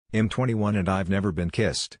I'm 21 and I've never been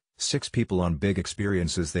kissed. 6 people on big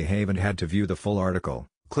experiences they haven't had. To view the full article,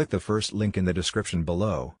 click the first link in the description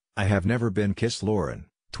below. I have never been kissed. Lauren,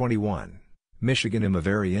 21. MichiganIm a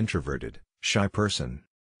very introverted, shy person.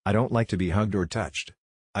 I don't like to be hugged or touched.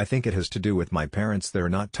 I think it has to do with my parents. They're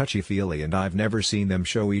not touchy-feely and I've never seen them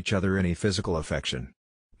show each other any physical affection.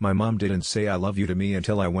 My mom didn't say I love you to me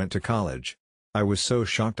until I went to college. I was so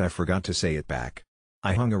shocked I forgot to say it back.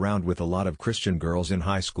 I hung around with a lot of Christian girls in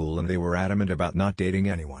high school and they were adamant about not dating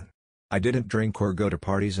anyone. I didn't drink or go to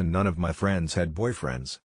parties and none of my friends had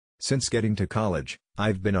boyfriends. Since getting to college,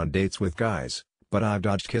 I've been on dates with guys, but I've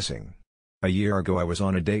dodged kissing. A year ago I was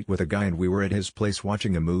on a date with a guy and we were at his place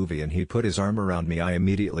watching a movie and he put his arm around me. I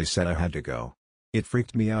immediately said I had to go. It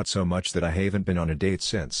freaked me out so much that I haven't been on a date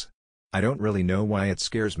since. I don't really know why it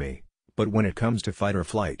scares me, but when it comes to fight or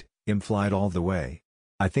flight, I'm flight all the way.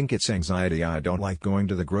 I think it's anxiety. I don't like going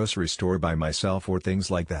to the grocery store by myself or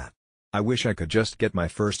things like that. I wish I could just get my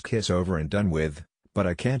first kiss over and done with, but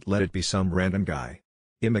I can't let it be some random guy.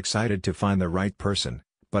 I'm excited to find the right person,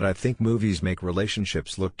 but I think movies make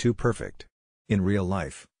relationships look too perfect. In real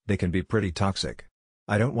life, they can be pretty toxic.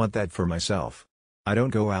 I don't want that for myself. I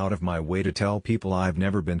don't go out of my way to tell people I've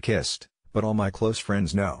never been kissed, but all my close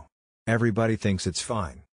friends know. Everybody thinks it's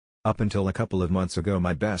fine. Up until a couple of months ago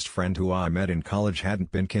my best friend who I met in college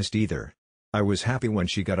hadn't been kissed either. I was happy when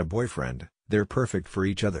she got a boyfriend. They're perfect for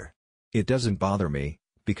each other. It doesn't bother me,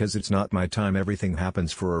 because it's not my time. Everything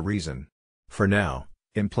happens for a reason. For now,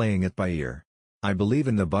 I'm playing it by ear. I believe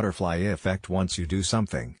in the butterfly effect. Once you do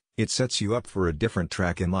something, it sets you up for a different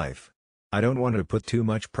track in life. I don't want to put too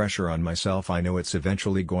much pressure on myself. I know it's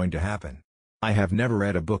eventually going to happen. I have never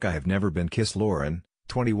read a book. I have never been kissed. Lauren,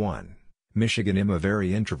 21. MichiganIm a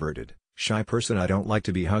very introverted, shy person. I don't like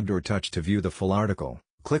to be hugged or touched. To view the full article,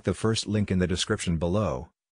 click the first link in the description below.